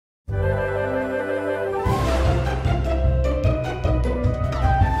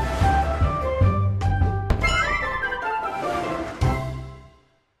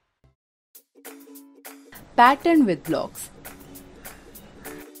pattern with blocks.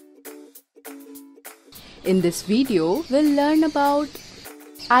 In this video, we'll learn about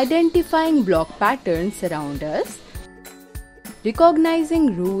identifying block patterns around us,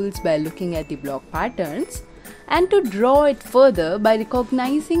 recognizing rules by looking at the block patterns, and to draw it further by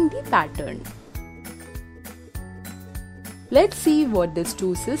recognizing the pattern. Let's see what these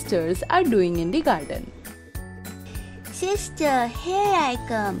two sisters are doing in the garden. Sister, here I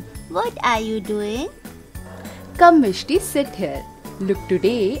come. What are you doing? Come Mishti, sit here. Look,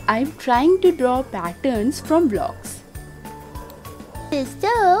 today I'm trying to draw patterns from blocks.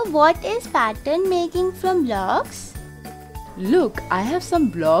 Sister, what is pattern making from blocks? Look, I have some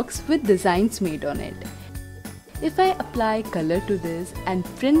blocks with designs made on it. If I apply color to this and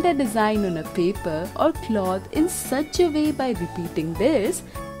print a design on a paper or cloth in such a way by repeating this,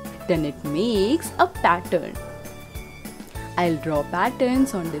 then it makes a pattern. I'll draw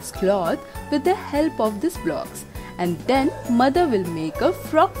patterns on this cloth with the help of these blocks, and then mother will make a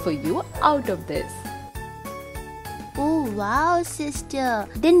frock for you out of this. Oh wow, sister.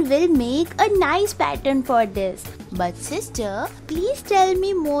 Then we'll make a nice pattern for this. But sister, please tell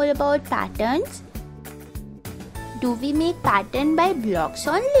me more about patterns. Do we make pattern by blocks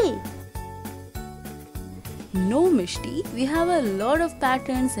only? No Mishti, we have a lot of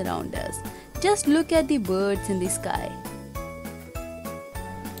patterns around us. Just look at the birds in the sky.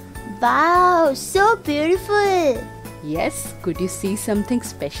 Wow, so beautiful. Yes, could you see something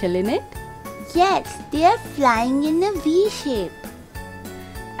special in it? Yes, they are flying in a V shape.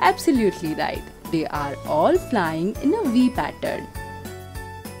 Absolutely right. They are all flying in a V pattern.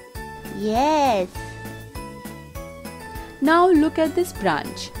 Yes. Now look at this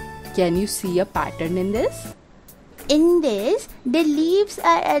branch. Can you see a pattern in this? In this, the leaves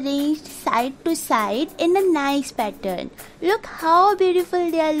are arranged side to side in a nice pattern. Look how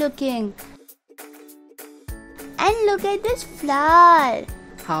beautiful they are looking. And look at this flower.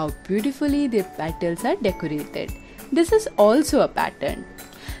 How beautifully the petals are decorated. This is also a pattern.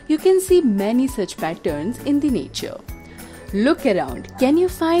 You can see many such patterns in the nature. Look around. Can you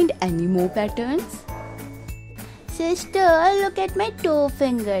find any more patterns? Sister, look at my toe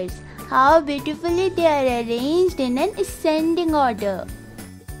fingers. How beautifully they are arranged in an ascending order.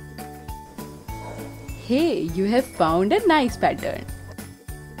 Hey, you have found a nice pattern.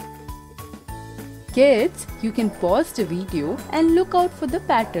 Kids, you can pause the video and look out for the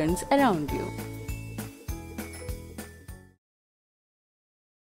patterns around you.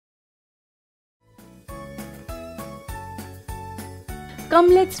 Come,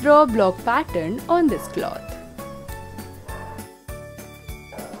 let's draw a block pattern on this cloth.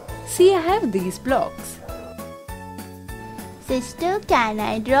 See, I have these blocks. Sister, can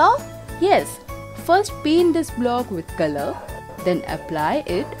I draw? Yes, first paint this block with color, then apply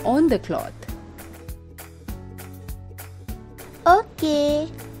it on the cloth. Okay.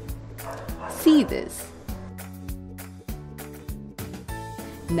 See this.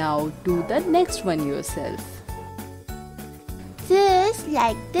 Now do the next one yourself. Sis,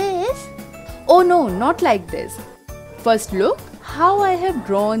 like this? Oh no, not like this. First look how I have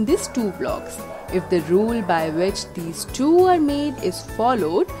drawn these two blocks. If the rule by which these two are made is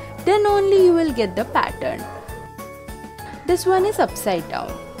followed, then only you will get the pattern. This one is upside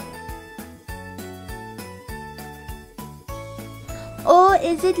down. Oh,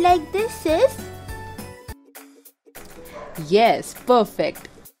 is it like this, sis? Yes, perfect.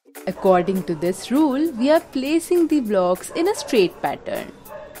 According to this rule, we are placing the blocks in a straight pattern.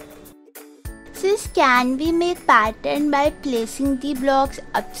 Sis, can we make pattern by placing the blocks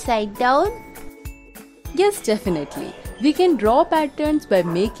upside down? Yes, definitely. We can draw patterns by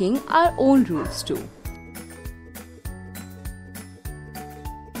making our own rules too.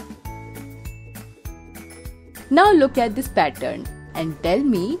 Now look at this pattern and tell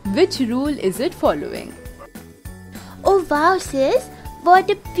me which rule is it following. Oh wow, sis!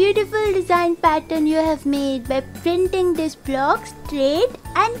 What a beautiful design pattern you have made by printing this block straight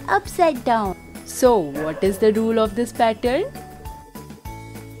and upside down. So, what is the rule of this pattern?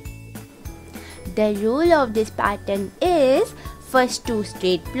 The rule of this pattern is first two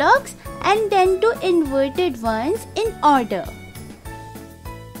straight blocks and then two inverted ones in order.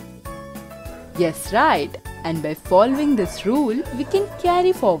 Yes, right. And by following this rule, we can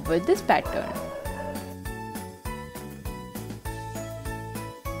carry forward this pattern.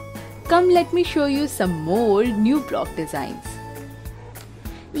 Come, let me show you some more new block designs.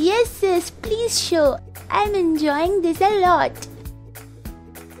 Yes, sis, please show. I'm enjoying this a lot.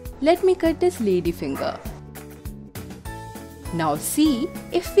 Let me cut this lady finger. Now see,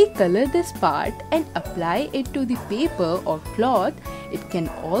 if we color this part and apply it to the paper or cloth, it can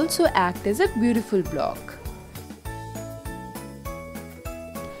also act as a beautiful block.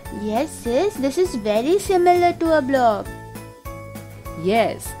 Yes, sis, this is very similar to a block.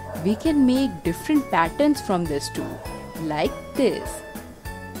 Yes, we can make different patterns from this too, like this.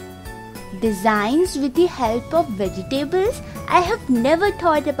 Designs with the help of vegetables? I have never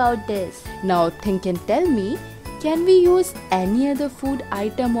thought about this. Now think and tell me, can we use any other food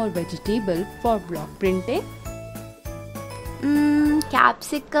item or vegetable for block printing?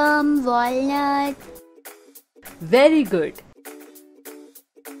 Capsicum, walnut. Very good.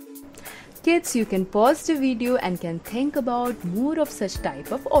 Kids, you can pause the video and can think about more of such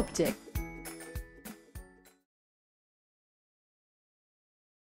type of object.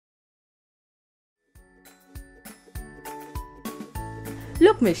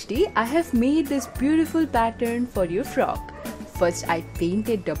 Look Mishti, I have made this beautiful pattern for your frock. First I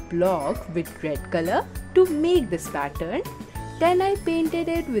painted the block with red color to make this pattern. Then I painted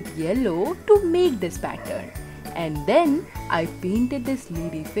it with yellow to make this pattern. And then I painted this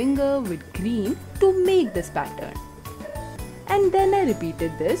lady finger with green to make this pattern. And then I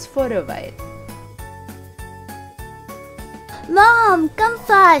repeated this for a while. Mom, come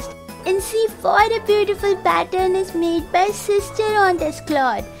fast and see what a beautiful pattern is made by sister on this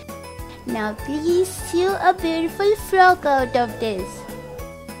cloth. Now please sew a beautiful frock out of this.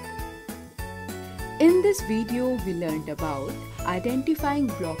 In this video, we learned about identifying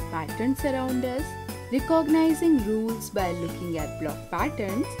block patterns around us, recognizing rules by looking at block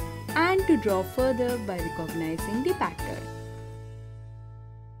patterns, and to draw further by recognizing the pattern.